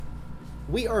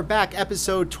We are back,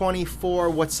 episode 24.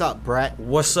 What's up, Brett?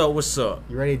 What's up? What's up?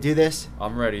 You ready to do this?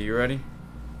 I'm ready. You ready?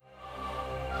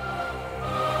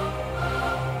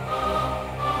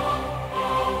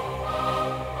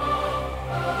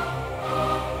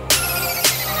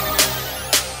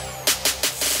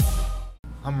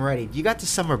 I'm ready. You got the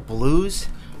summer blues?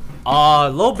 A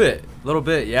little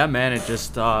bit. Yeah, man. It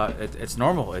just it's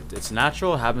normal. It's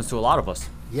natural. It happens to a lot of us.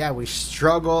 Yeah, we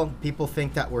struggle. People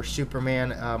think that we're Superman.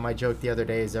 My joke the other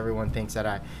day is everyone thinks that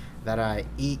I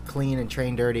eat clean and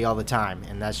train dirty all the time,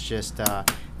 and that's just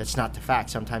that's not the fact.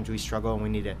 Sometimes we struggle, and we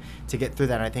need to get through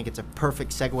that. And I think it's a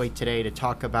perfect segue today to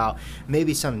talk about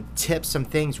maybe some tips, some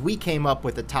things we came up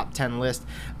with a top 10 list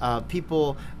of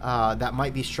people that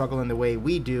might be struggling the way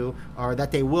we do, or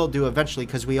that they will do eventually,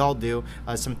 because we all do.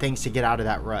 Some things to get out of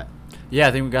that rut. Yeah,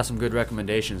 I think we got some good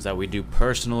recommendations that we do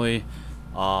personally.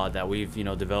 That we've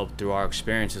developed through our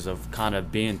experiences of kind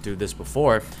of being through this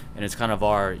before, and it's kind of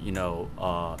our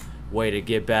way to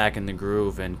get back in the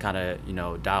groove and kind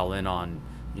of dial in on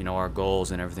our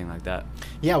goals and everything like that.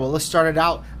 Yeah, well, let's start it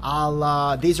out.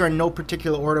 These are in no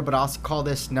particular order, but I'll call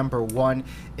this number one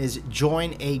is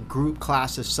join a group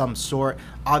class of some sort.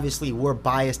 Obviously, we're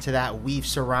biased to that. We've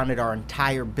surrounded our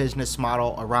entire business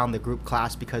model around the group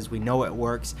class because we know it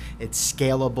works. It's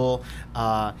scalable.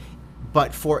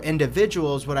 But for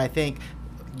individuals, what I think,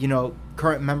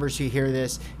 current members who hear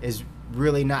this is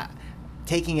really not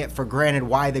taking it for granted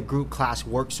why the group class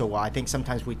works so well. I think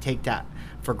sometimes we take that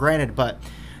for granted, but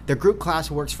the group class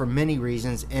works for many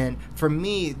reasons. And for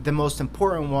me, the most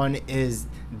important one is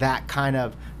that kind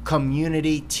of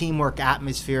community teamwork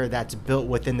atmosphere that's built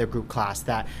within the group class,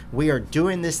 that we are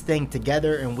doing this thing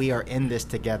together and we are in this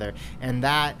together. And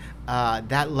that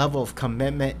level of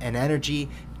commitment and energy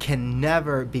can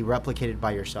never be replicated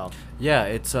by yourself. Yeah,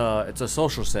 it's a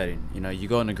social setting. You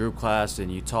go in a group class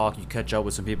and you talk, you catch up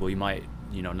with some people you might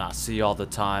not see all the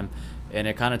time, and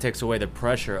it kind of takes away the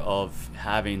pressure of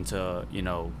having to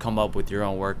come up with your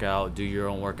own workout, do your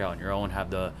own workout on your own,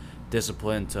 have the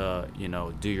discipline to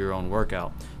do your own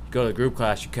workout. You go to the group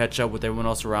class, you catch up with everyone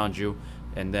else around you,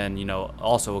 and then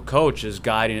also a coach is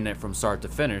guiding it from start to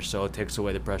finish, so it takes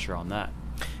away the pressure on that.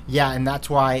 Yeah, and that's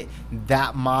why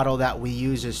that model that we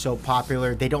use is so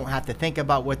popular. They don't have to think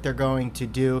about what they're going to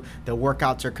do. The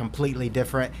workouts are completely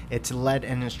different. It's led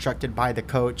and instructed by the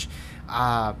coach.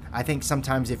 I think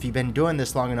sometimes if you've been doing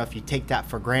this long enough, you take that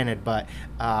for granted, but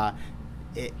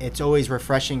it's always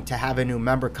refreshing to have a new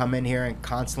member come in here and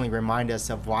constantly remind us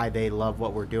of why they love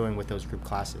what we're doing with those group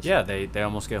classes. Yeah, they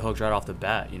almost get hooked right off the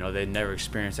bat. They never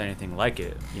experienced anything like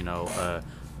it, a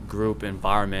group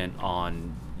environment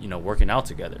on working out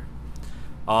together.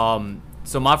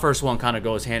 So my first one kind of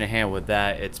goes hand in hand with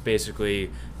that. It's basically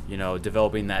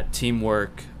developing that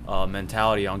teamwork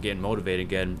mentality on getting motivated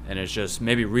again, and it's just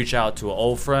maybe reach out to an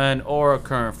old friend or a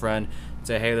current friend and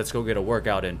say, hey, let's go get a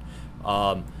workout in.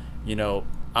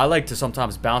 I like to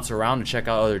sometimes bounce around and check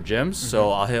out other gyms.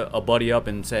 So I'll hit a buddy up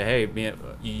and say, hey,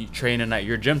 you training at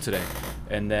your gym today?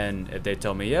 And then if they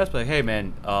tell me yes, but like, hey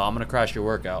man, I'm gonna crash your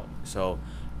workout. So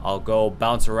I'll go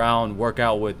bounce around, work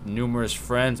out with numerous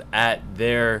friends at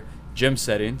their gym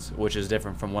settings, which is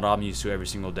different from what I'm used to every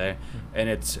single day, and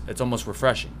it's almost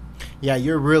refreshing. Yeah,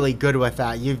 you're really good with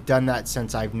that. You've done that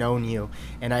since I've known you,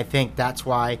 and I think that's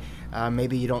why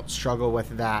maybe you don't struggle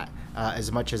with that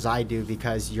as much as I do,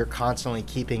 because you're constantly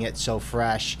keeping it so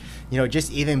fresh.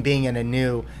 Just even being in a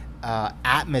new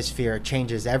atmosphere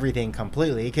changes everything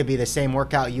completely. It could be the same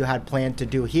workout you had planned to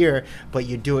do here, but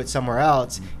you do it somewhere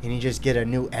else and you just get a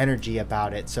new energy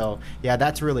about it. So yeah,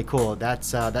 that's really cool. That's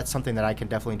something that I can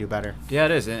definitely do better. Yeah,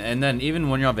 it is. And then even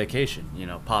when you're on vacation,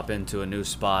 pop into a new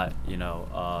spot, it's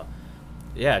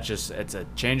a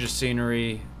change of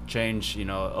scenery, change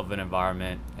of an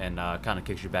environment, and kind of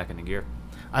kicks you back into gear.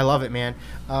 I love it, man.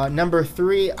 Number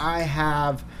 3, I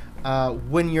have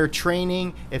when you're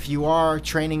training, if you are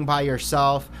training by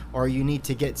yourself or you need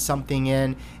to get something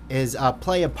in, is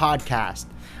play a podcast.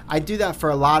 I do that for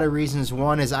a lot of reasons.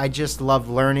 One is I just love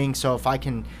learning, so if I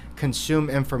can consume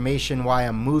information while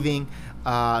I'm moving,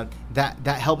 that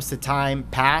helps the time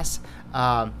pass.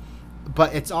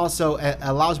 But it's also, it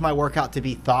allows my workout to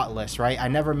be thoughtless, right? I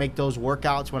never make those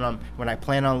workouts when I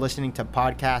plan on listening to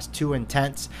podcasts too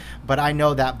intense. But I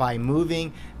know that by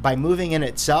moving in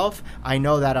itself, I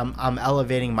know that I'm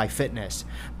elevating my fitness.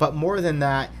 But more than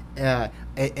that,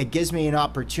 it gives me an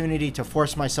opportunity to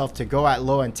force myself to go at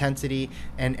low intensity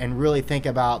and really think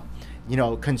about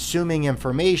consuming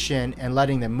information and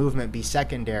letting the movement be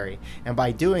secondary. And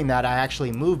by doing that, I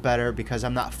actually move better because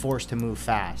I'm not forced to move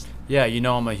fast. Yeah,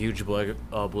 I'm a huge believer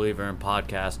in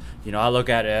podcasts. I look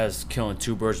at it as killing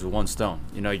two birds with one stone.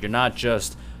 You're not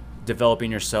just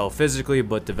developing yourself physically,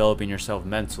 but developing yourself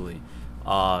mentally.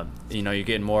 You're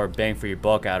getting more bang for your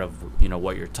buck out of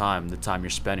the time you're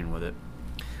spending with it.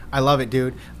 I love it,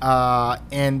 dude.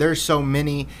 And there's so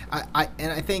many. I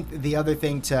think the other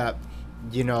thing to,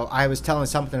 I was telling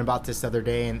something about this the other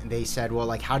day, and they said, well,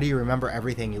 like, how do you remember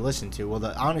everything you listen to? Well,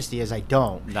 the honesty is I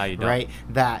don't. No, you don't. Right?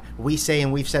 That we say,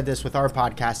 and we've said this with our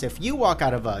podcast, if you walk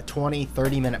out of a 20,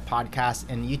 30-minute podcast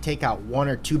and you take out one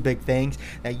or two big things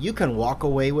that you can walk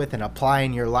away with and apply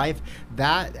in your life,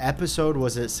 that episode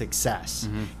was a success.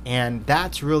 Mm-hmm. And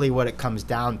that's really what it comes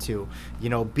down to.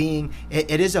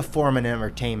 It is a form of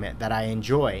entertainment that I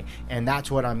enjoy, and that's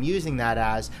what I'm using that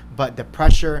as. But the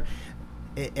pressure,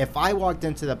 if I walked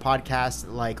into the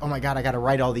podcast like, oh my God, I got to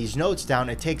write all these notes down,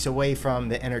 it takes away from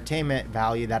the entertainment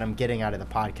value that I'm getting out of the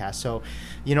podcast. So,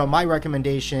 my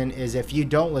recommendation is, if you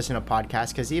don't listen to podcasts,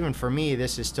 because even for me,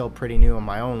 this is still pretty new in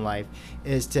my own life,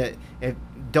 is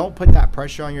don't put that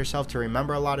pressure on yourself to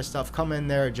remember a lot of stuff. Come in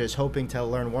there just hoping to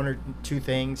learn one or two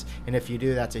things, and if you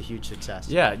do, that's a huge success.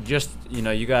 Yeah, just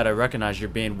you got to recognize you're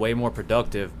being way more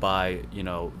productive by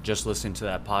just listening to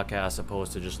that podcast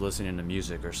opposed to just listening to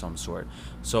music or some sort.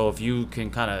 So if you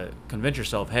can kind of convince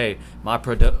yourself, hey,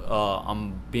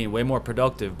 I'm being way more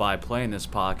productive by playing this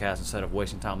podcast instead of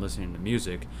wasting time listening to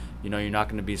music, you're not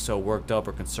going to be so worked up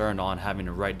or concerned on having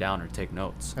to write down or take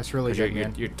notes. That's really good,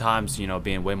 man. Your time's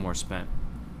being way more spent.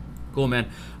 Cool, man.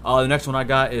 The next one I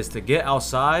got is to get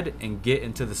outside and get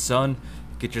into the sun.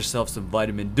 Get yourself some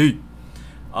vitamin D.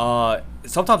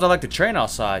 Sometimes I like to train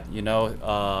outside.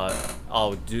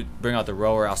 I'll bring out the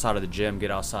rower outside of the gym, get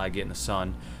outside, get in the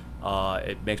sun.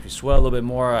 It makes me sweat a little bit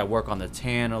more. I work on the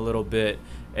tan a little bit,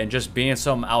 and just being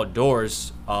some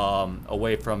outdoors,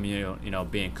 away from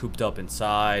being cooped up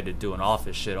inside and doing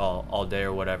office shit all day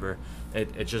or whatever.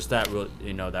 It's just that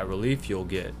that relief you'll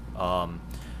get.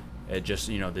 It just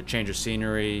the change of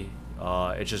scenery.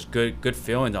 It's just good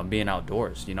feelings on being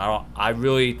outdoors. I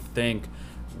really think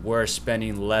we're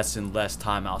spending less and less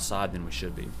time outside than we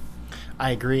should be.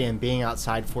 I agree, and being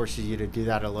outside forces you to do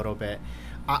that a little bit.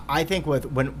 I think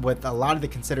with a lot of the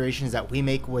considerations that we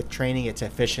make with training, it's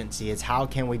efficiency. It's how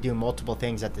can we do multiple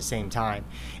things at the same time.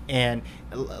 And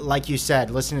like you said,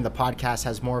 listening to the podcast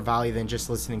has more value than just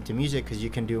listening to music, because you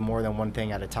can do more than one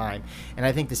thing at a time. And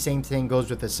I think the same thing goes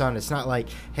with the sun. It's not like,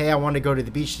 hey, I want to go to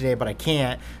the beach today, but I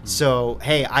can't. So,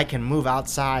 hey, I can move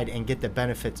outside and get the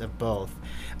benefits of both.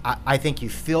 I think you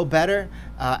feel better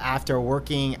after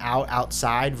working out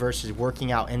outside versus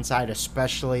working out inside,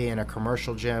 especially in a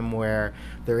commercial gym where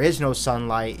there is no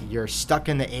sunlight, you're stuck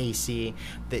in the AC,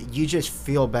 that you just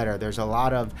feel better. There's a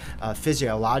lot of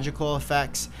physiological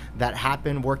effects that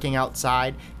happen working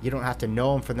outside. You don't have to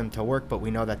know them for them to work, but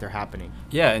we know that they're happening.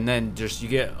 Yeah, and then just you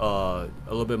get a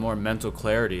little bit more mental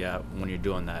clarity when you're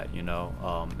doing that.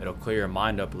 It'll clear your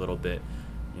mind up a little bit.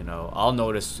 I'll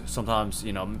notice sometimes,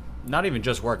 not even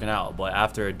just working out, but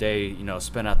after a day,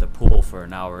 spent at the pool for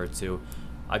an hour or two,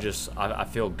 I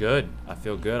feel good. I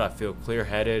feel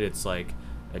clear-headed. It's like,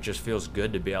 it just feels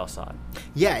good to be outside.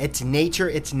 Yeah, it's nature,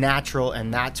 it's natural,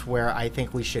 and that's where I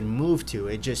think we should move to.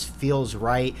 It just feels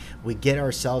right. We get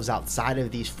ourselves outside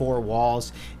of these four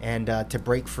walls and to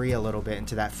break free a little bit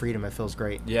into that freedom. It feels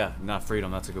great. Yeah, not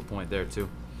freedom. That's a good point there, too.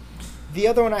 The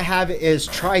other one I have is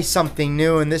try something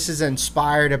new, and this is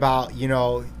inspired about,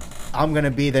 I'm going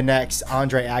to be the next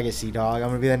Andre Agassi, dog. I'm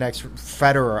going to be the next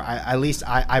Federer. At least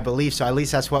I believe so. At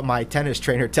least that's what my tennis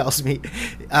trainer tells me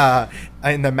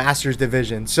in the Masters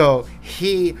division. So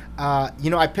he,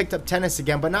 I picked up tennis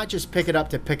again, but not just pick it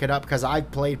up to pick it up, because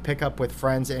I've played pickup with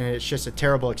friends, and it's just a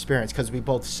terrible experience because we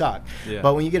both suck. Yeah.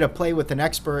 But when you get to play with an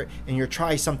expert and you're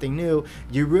trying something new,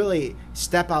 you really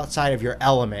step outside of your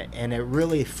element, and it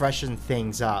really freshens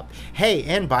things up. Hey,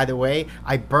 and by the way,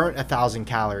 I burnt 1,000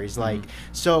 calories.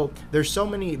 So there's so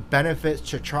many benefits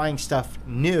to trying stuff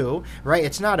new, right?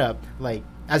 It's not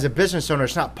as a business owner,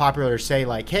 it's not popular to say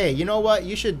like, hey, you know what?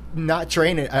 You should not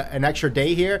train an extra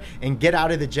day here and get out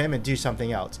of the gym and do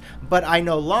something else. But I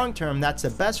know long term that's the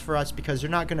best for us, because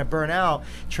you're not going to burn out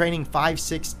training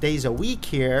 5-6 days a week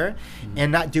here and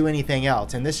not do anything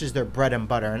else. And this is their bread and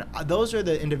butter. And those are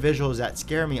the individuals that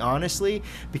scare me, honestly,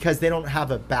 because they don't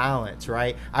have a balance,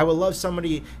 right? I would love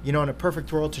somebody, in a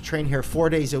perfect world, to train here 4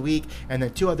 days a week, and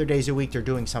then 2 other days a week they're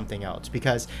doing something else,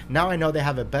 because now I know they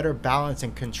have a better balance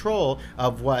and control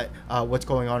of what's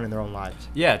going on in their own lives.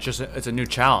 Yeah, it's a new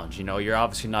challenge. You're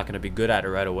obviously not going to be good at it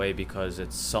right away because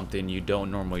it's something you don't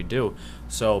normally do. do.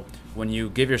 So when you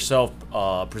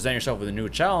present yourself with a new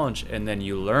challenge, and then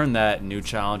you learn that new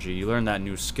challenge, or you learn that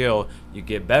new skill, you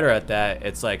get better at that.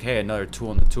 It's like, hey, another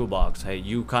tool in the toolbox. Hey,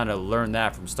 you kind of learn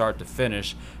that from start to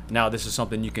finish. Now this is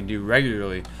something you can do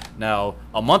regularly. Now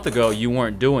a month ago you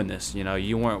weren't doing this.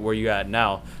 You weren't where you at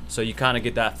now. So you kind of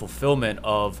get that fulfillment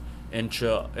of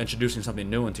introducing something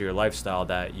new into your lifestyle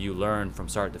that you learn from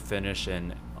start to finish,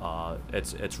 and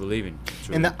it's relieving.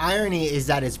 And the irony is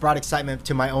that it's brought excitement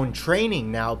to my own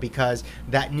training now, because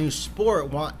that new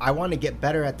sport, I want to get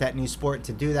better at that new sport.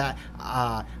 To do that,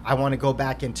 I want to go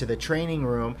back into the training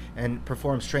room and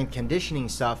perform strength conditioning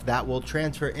stuff that will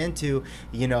transfer into,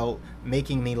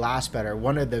 making me last better.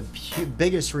 One of the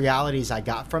biggest realities I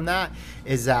got from that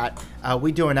is that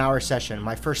we do an hour session.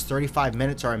 My first 35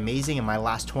 minutes are amazing, and my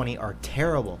last 20 are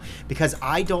terrible, because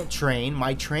I don't train.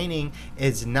 My training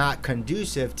is not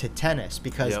conducive to tennis,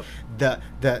 because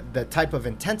the type of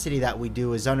intensity that we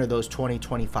do is under those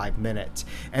 20-25 minutes.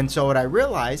 And so what I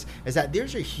realized is that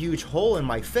there's a huge hole in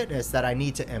my fitness that I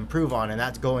need to improve on, and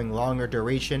that's going longer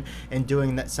duration and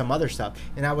doing some other stuff.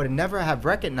 And I would never have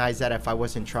recognized that if I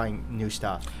wasn't trying new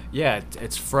stuff. Yeah,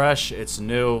 it's fresh, it's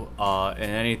new, and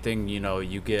anything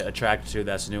you get attracted to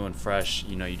that's new and fresh,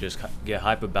 you just get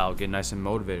hype about, get nice and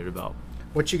motivated about.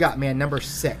 What you got, man? Number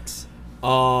 6. Go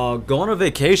on a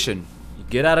vacation. You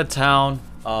get out of town.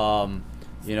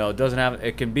 It doesn't have.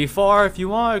 It can be far if you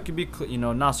want. It can be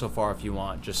not so far if you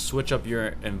want. Just switch up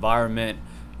your environment.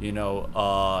 Get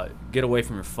away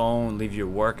from your phone. Leave your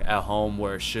work at home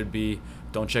where it should be.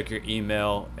 Don't check your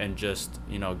email, and just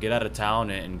get out of town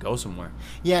and go somewhere.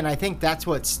 Yeah, and I think that's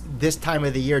what this time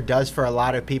of the year does for a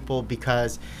lot of people,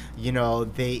 because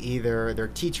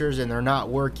they're teachers and they're not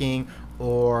working,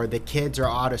 or the kids are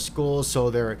out of school, so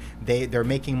they're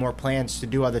making more plans to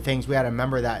do other things. We had a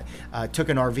member that took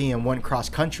an RV and went cross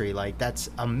country. Like, that's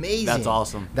amazing. That's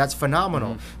awesome. That's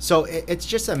phenomenal. Mm-hmm. So it's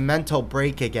just a mental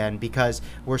break again, because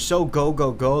we're so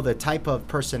go. The type of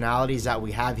personalities that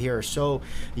we have here are so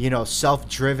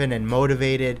self-driven and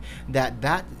motivated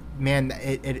that man,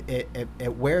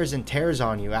 it wears and tears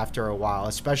on you after a while,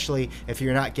 especially if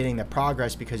you're not getting the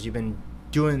progress because you've been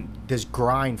doing this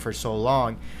grind for so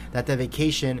long. That the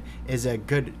vacation is a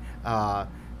good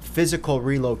physical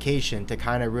relocation to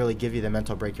kind of really give you the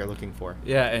mental break you're looking for.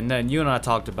 Yeah, and then you and I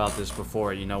talked about this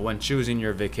before. When choosing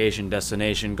your vacation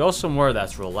destination, go somewhere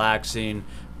that's relaxing,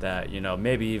 that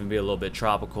maybe even be a little bit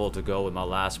tropical, to go with my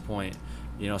last point.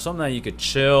 Something that you could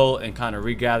chill and kind of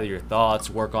regather your thoughts,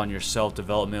 work on your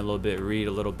self-development a little bit, read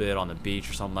a little bit on the beach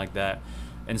or something like that,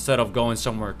 instead of going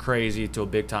somewhere crazy to a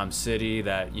big-time city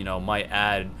that might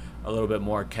add a little bit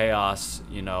more chaos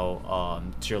to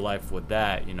your life with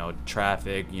that,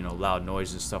 traffic, loud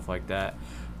noises, stuff like that.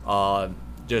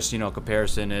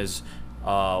 Comparison is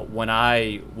when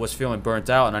I was feeling burnt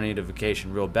out and I needed a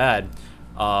vacation real bad,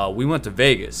 we went to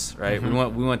Vegas, right?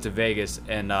 Mm-hmm. We went to Vegas,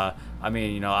 and I've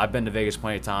been to Vegas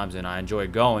plenty of times and I enjoy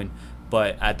going,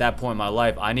 but at that point in my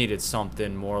life, I needed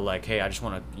something more like, hey, I just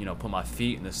want to put my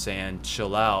feet in the sand,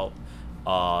 chill out.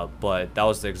 But that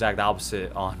was the exact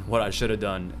opposite on what I should have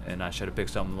done, and I should have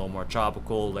picked something a little more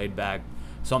tropical, laid back,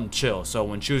 something chill. So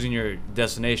when choosing your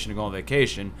destination to go on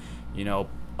vacation,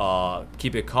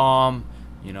 keep it calm,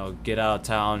 get out of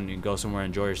town and go somewhere,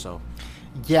 enjoy yourself.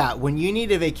 Yeah, when you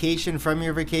need a vacation from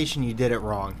your vacation, you did it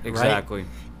wrong. Exactly.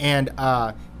 Right?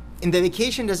 And the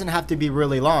vacation doesn't have to be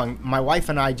really long. My wife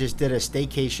and I just did a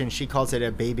staycation. She calls it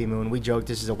a baby moon. We joke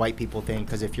this is a white people thing,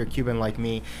 because if you're Cuban like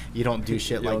me, you don't do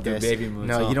shit like this. Baby moons,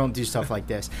 no, you don't do stuff like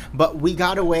this. But we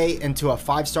got away into a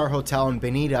 5-star hotel in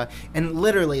Bonita, and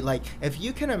literally, like, if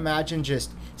you can imagine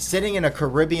just sitting in a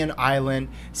Caribbean island,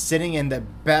 sitting in the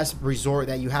best resort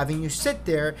that you have, and you sit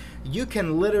there, you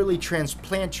can literally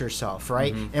transplant yourself,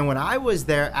 right? Mm-hmm. And when I was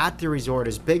there at the resort,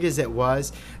 as big as it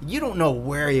was, you don't know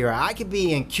where you're at. I could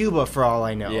be in Cuba for all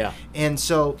I know. Yeah. And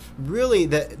so really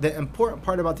the important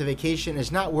part about the vacation is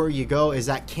not where you go, is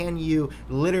that can you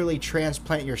literally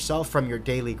transplant yourself from your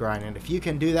daily grind. And if you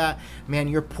can do that, man,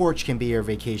 your porch can be your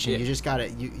vacation. Yeah. You just gotta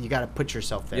you gotta put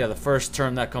yourself there. Yeah, the first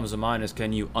term that comes to mind is,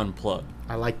 can you unplug?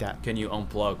 I like that. Can you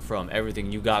unplug from everything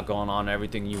you got going on,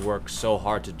 everything you work so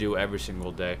hard to do every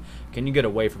single day? Can you get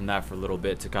away from that for a little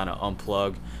bit to kind of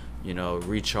unplug,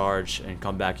 recharge, and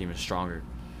come back even stronger?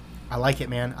 I like it,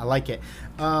 man. I like it.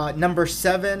 Number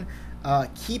 7,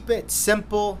 keep it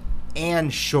simple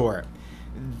and short.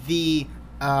 The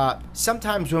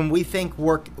sometimes when we think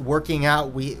working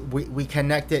out, we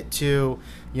connect it to,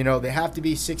 they have to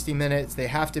be 60 minutes. They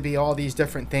have to be all these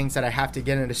different things that I have to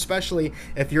get in, especially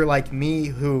if you're like me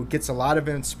who gets a lot of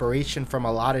inspiration from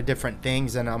a lot of different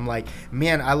things. And I'm like,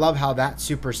 man, I love how that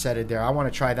supersetted there. I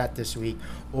want to try that this week.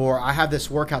 Or I have this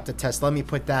workout to test. Let me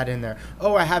put that in there.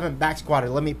 Oh, I haven't back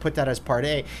squatted. Let me put that as part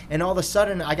A. And all of a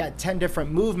sudden I got 10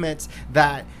 different movements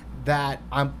that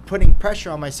I'm putting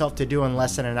pressure on myself to do in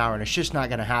less than an hour, and it's just not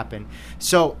going to happen.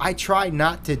 So I try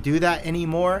not to do that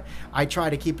anymore. I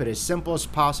try to keep it as simple as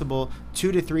possible,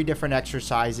 2 to 3 different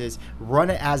exercises,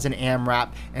 run it as an AMRAP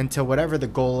until whatever the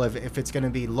goal of, if it's going to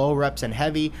be low reps and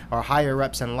heavy or higher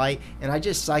reps and light, and I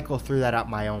just cycle through that at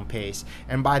my own pace.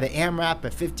 And by the AMRAP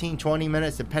at 15, 20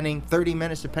 minutes, 30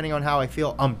 minutes, depending on how I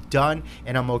feel, I'm done,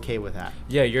 and I'm okay with that.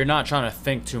 Yeah, you're not trying to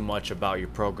think too much about your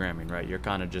programming, right? You're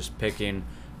kind of just picking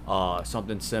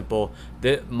something simple.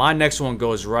 My next one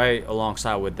goes right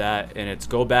alongside with that, and it's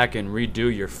go back and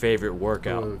redo your favorite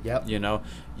workout. Ooh, yep.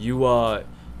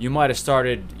 You might have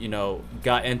started,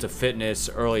 got into fitness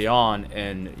early on,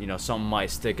 and something might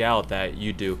stick out that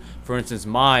you do. For instance,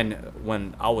 mine,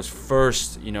 when I was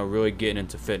first really getting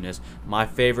into fitness, my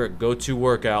favorite go-to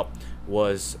workout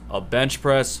was a bench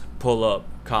press pull-up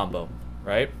combo,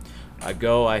 right? I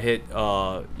hit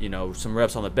some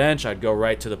reps on the bench. I'd go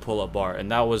right to the pull-up bar,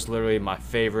 and that was literally my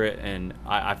favorite. And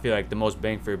I feel like the most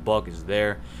bang for your buck is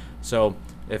there. So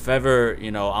if ever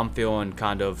I'm feeling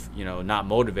kind of not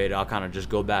motivated, I'll kind of just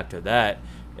go back to that.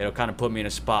 It'll kind of put me in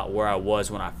a spot where I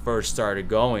was when I first started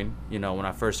going. When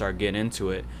I first started getting into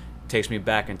it. Takes me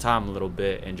back in time a little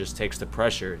bit and just takes the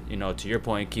pressure. To your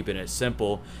point, keeping it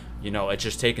simple. It's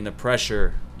just taking the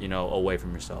pressure away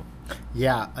from yourself.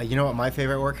 Yeah, you know what my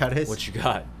favorite workout is? What you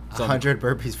got? 100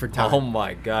 burpees for time. Oh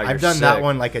my God, I've done that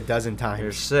one like a dozen times.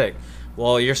 You're sick.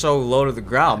 Well, you're so low to the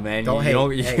ground, man.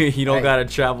 You don't gotta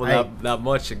travel that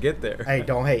much to get there. Hey,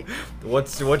 don't hate.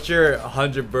 What's your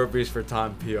 100 burpees for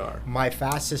time PR? My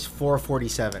fastest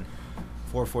 447.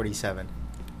 447.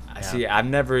 I see. I've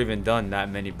never even done that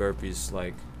many burpees.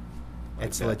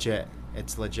 It's that. Legit.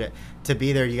 It's legit. To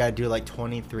be there, you gotta do like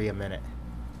 23 a minute.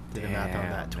 Did the math on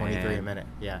that. 23 a minute.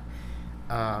 Yeah.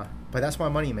 But that's my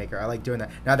money maker. I like doing that.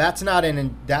 Now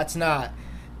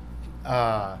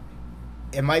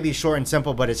it might be short and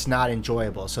simple, but it's not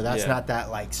enjoyable. So that's not that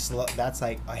like slow. That's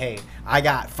like, hey, I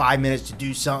got 5 minutes to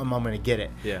do something. I'm gonna get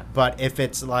it. Yeah. But if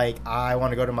it's like I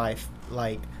want to go to my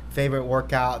favorite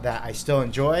workout that I still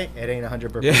enjoy, it ain't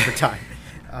 100 burpees for time.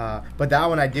 But that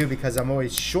one I do because I'm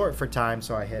always short for time,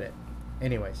 so I hit it.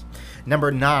 Anyways,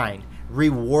 number 9,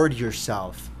 reward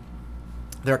yourself.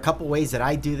 There are a couple ways that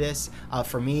I do this.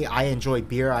 For me, I enjoy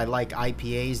beer. I like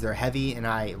IPAs. They're heavy, and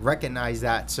I recognize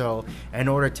that. So in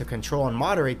order to control and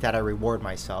moderate that, I reward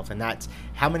myself. And that's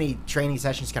how many training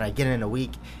sessions can I get in a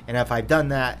week? And if I've done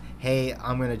that, hey,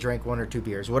 I'm going to drink 1 or 2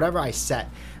 beers, whatever I set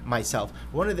myself.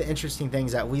 One of the interesting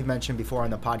things that we've mentioned before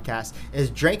on the podcast is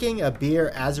drinking a beer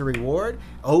as a reward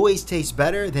always tastes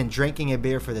better than drinking a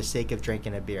beer for the sake of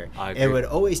drinking a beer. I agree. It would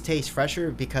always taste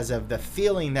fresher because of the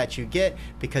feeling that you get,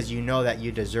 because you know that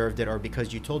you deserved it, or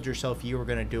because you told yourself you were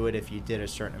going to do it if you did a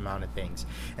certain amount of things.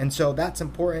 And so that's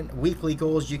important. Weekly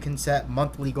goals you can set,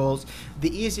 monthly goals. The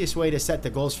easiest way to set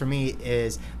the goals for me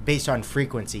is based on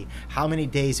frequency. How many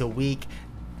days a week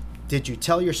did you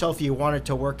tell yourself you wanted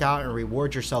to work out, and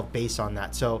reward yourself based on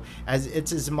that? So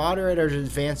it's as moderate or as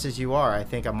advanced as you are. I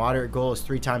think a moderate goal is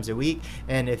 3 times a week.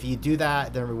 And if you do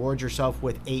that, then reward yourself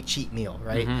with a cheat meal,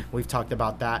 right? Mm-hmm. We've talked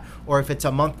about that. Or if it's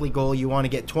a monthly goal, you want to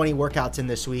get 20 workouts in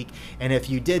this week. And if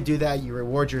you did do that, you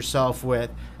reward yourself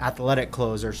with athletic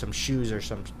clothes or some shoes or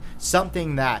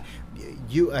something that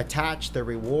you attach the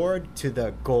reward to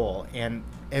the goal. And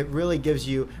it really gives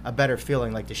you a better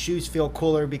feeling. Like the shoes feel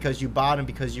cooler because you bought them,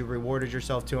 because you rewarded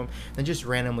yourself to them, than just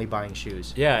randomly buying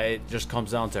shoes. Yeah, it just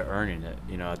comes down to earning it.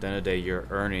 At the end of the day, you're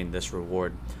earning this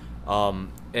reward.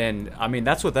 And I mean,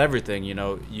 that's with everything.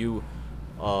 You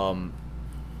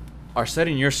are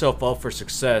setting yourself up for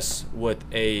success with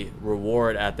a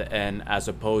reward at the end, as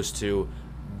opposed to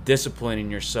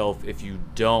disciplining yourself if you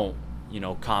don't,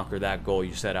 conquer that goal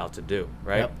you set out to do,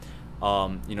 right?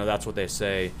 Yep. That's what they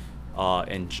say.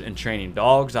 In training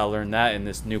dogs, I learned that in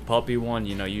this new puppy one.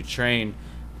 You train,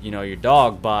 your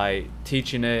dog by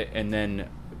teaching it and then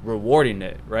rewarding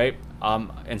it, right?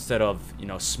 Instead of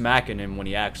smacking him when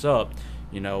he acts up,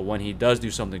 when he does do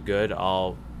something good,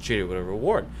 I'll treat it with a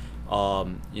reward.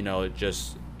 Also,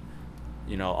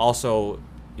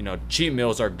 cheat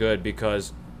meals are good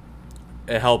because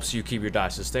it helps you keep your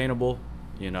diet sustainable.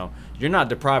 You're not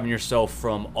depriving yourself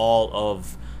from all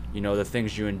of the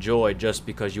things you enjoy just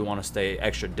because you want to stay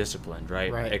extra disciplined,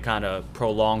 right? Right. It kind of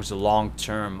prolongs the long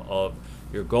term of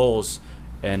your goals.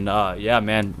 And yeah,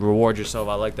 man, reward yourself.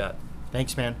 I like that.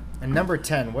 Thanks, man. And number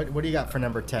 10, what do you got for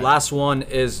number 10? Last one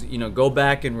is, go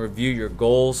back and review your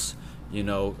goals,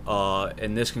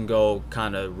 and this can go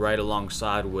kind of right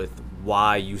alongside with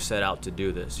why you set out to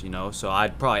do this, So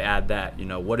I'd probably add that,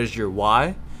 what is your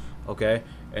why, okay?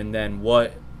 And then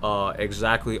what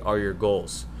exactly are your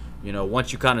goals?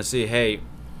 Once you kind of see, hey,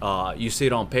 you see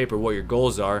it on paper what your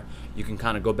goals are, you can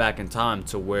kind of go back in time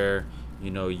to where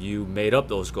you made up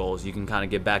those goals. You can kind of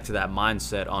get back to that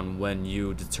mindset on when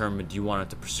you determined you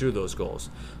wanted to pursue those goals.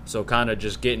 So kind of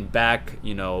just getting back,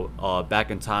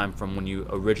 back in time from when you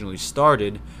originally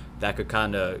started, that could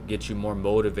kind of get you more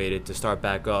motivated to start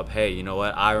back up. Hey, you know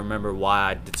what? I remember why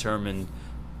I determined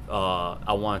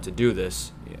I wanted to do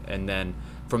this. And then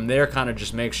from there, kind of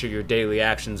just make sure your daily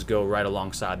actions go right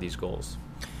alongside these goals.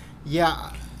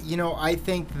 Yeah, I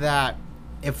think that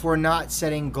if we're not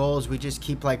setting goals, we just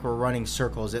keep like we're running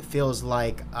circles. It feels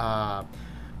like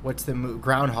what's the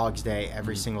Groundhog's Day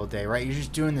every single day, right? You're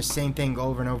just doing the same thing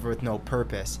over and over with no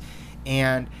purpose.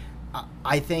 And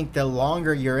I think the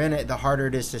longer you're in it, the harder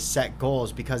it is to set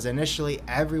goals, because initially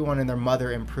everyone and their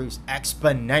mother improves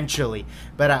exponentially.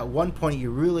 But at one point,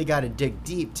 you really got to dig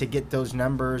deep to get those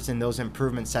numbers and those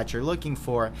improvements that you're looking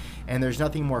for. And there's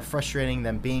nothing more frustrating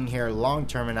than being here long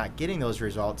term and not getting those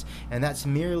results. And that's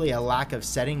merely a lack of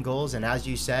setting goals. And as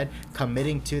you said,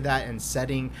 committing to that and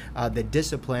setting the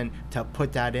discipline to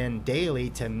put that in daily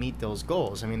to meet those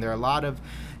goals. I mean, there are a lot of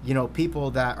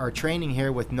people that are training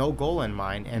here with no goal in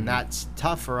mind, and that's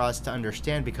tough for us to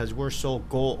understand because we're so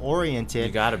goal oriented.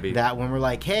 You gotta be. That when we're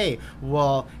like, hey,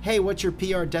 what's your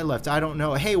PR deadlift? I don't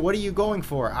know. Hey, what are you going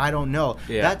for? I don't know.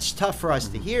 Yeah. That's tough for us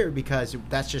to hear because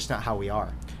that's just not how we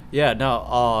are. Yeah,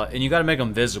 no, and you got to make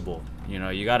them visible.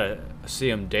 You got to see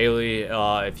them daily.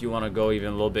 If you want to go even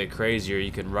a little bit crazier,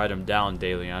 you can write them down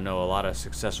daily. I know a lot of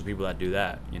successful people that do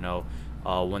that.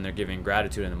 When they're giving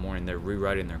gratitude in the morning, they're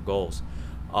rewriting their goals.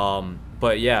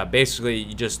 But yeah, basically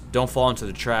you just don't fall into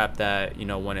the trap that,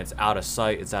 when it's out of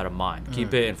sight, it's out of mind.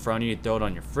 Keep it in front of you, throw it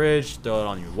on your fridge, throw it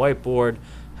on your whiteboard,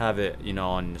 have it,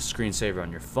 on the screensaver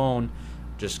on your phone.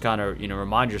 Just kind of,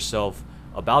 remind yourself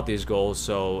about these goals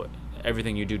so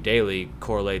everything you do daily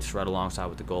correlates right alongside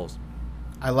with the goals.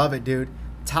 I love it, dude.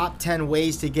 Top 10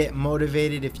 ways to get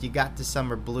motivated if you got the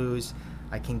summer blues.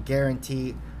 I can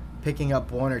guarantee picking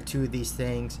up one or two of these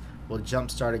things will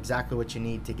jumpstart exactly what you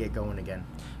need to get going again.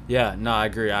 Yeah, no, I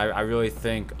agree. I really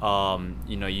think,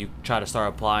 you try to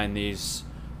start applying these,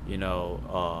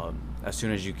 as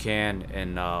soon as you can,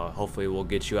 and hopefully we'll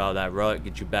get you out of that rut,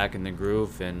 get you back in the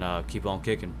groove, and keep on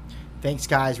kicking. Thanks,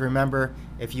 guys. Remember,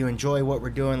 if you enjoy what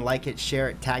we're doing, like it, share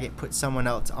it, tag it, put someone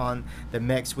else on the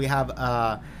mix. We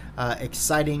have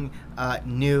exciting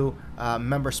new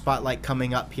member spotlight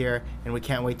coming up here, and we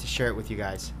can't wait to share it with you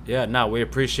guys. Yeah, no, we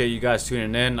appreciate you guys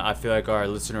tuning in. I feel like our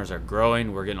listeners are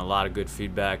growing. We're getting a lot of good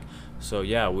feedback. So,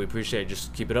 yeah, we appreciate it.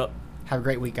 Just keep it up. Have a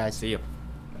great week, guys. See you.